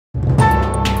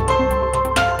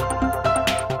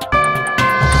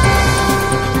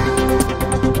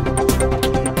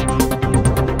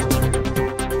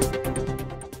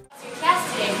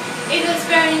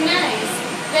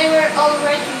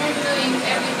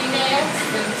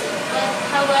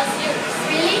was yours?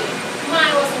 Really?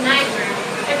 Mine was a nightmare.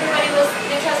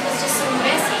 The class was just so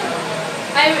messy.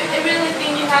 I really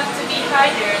think you have to be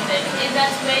harder on them. In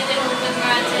that way they will put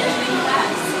more attention in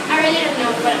class. I really don't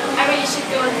know, but I really should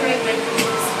go and correct my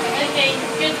grades. Okay,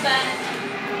 goodbye.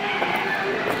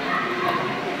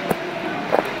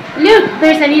 Look,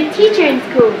 there's a new teacher in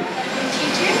school.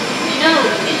 Teacher? No,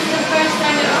 it's the first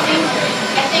time I've seen her.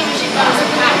 I think we should go to the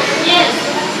class. Yes,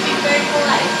 you have to be very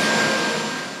polite.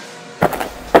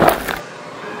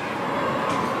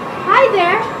 Hi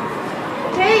there.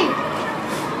 Hey,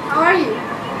 how are you?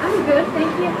 I'm good,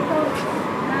 thank you.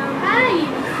 Hi,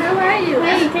 how are you?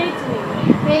 Hey, Kate.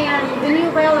 Hey, I'm the new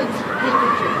biology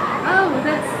teacher. Oh,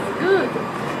 that's good.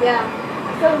 Yeah.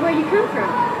 So where you come from?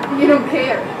 You don't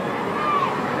care.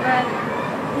 But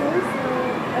what's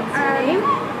your name?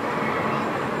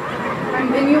 I'm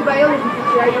the new biology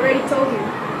teacher. I already told you.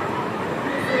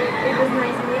 It was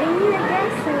nice meeting you, I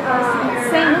guess.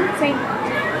 Same.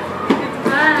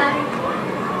 Bye.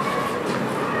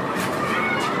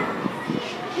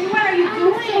 Hey, what are you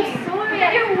doing? I'm so sorry.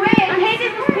 Get away. I hate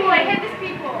this school. I hate these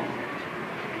people.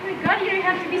 Oh my god, you don't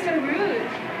have to be so rude.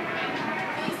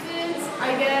 Hey students,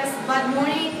 I guess bad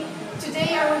morning.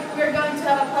 Today we're going to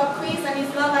have a pop quiz and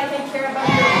it's not like I care about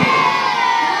your grade.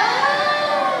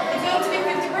 It's going to be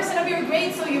 50% of your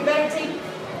grade, so you better take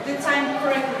the time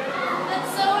correctly.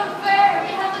 That's so unfair.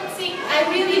 We haven't seen. I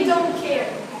really don't care.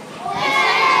 It's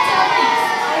not even tell me.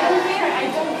 I don't care. I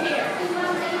don't care.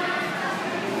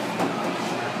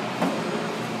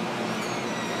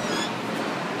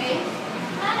 Hey,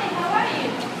 Hi, how are you?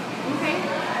 okay.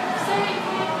 Sorry,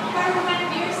 can I borrow one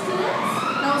of your students?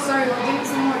 No, sorry, we're doing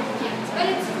some work. You can't. But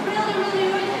it's really, really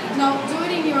urgent. No, do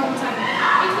it in your own time.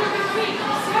 It will be quick.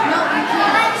 Sorry. No, you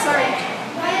can't. Sorry.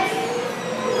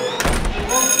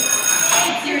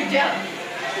 It's your job.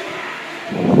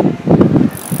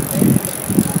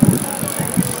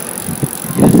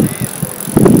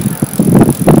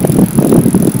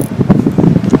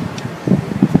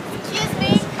 Excuse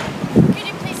me. Could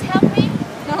you please help me?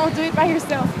 No, do it by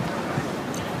yourself.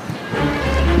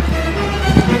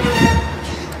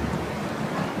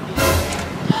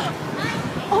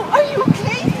 Oh, are you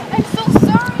okay? I'm so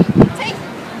sorry.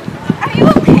 Are you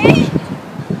okay?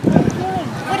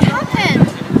 What happened?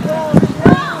 Well, you're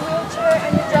in a wheelchair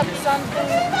and you dropped something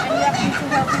and you asked me to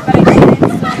help you, but I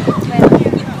didn't, so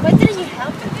Why didn't you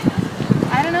help me?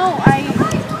 I don't know.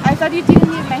 I thought you didn't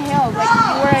need my help. Like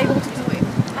you were able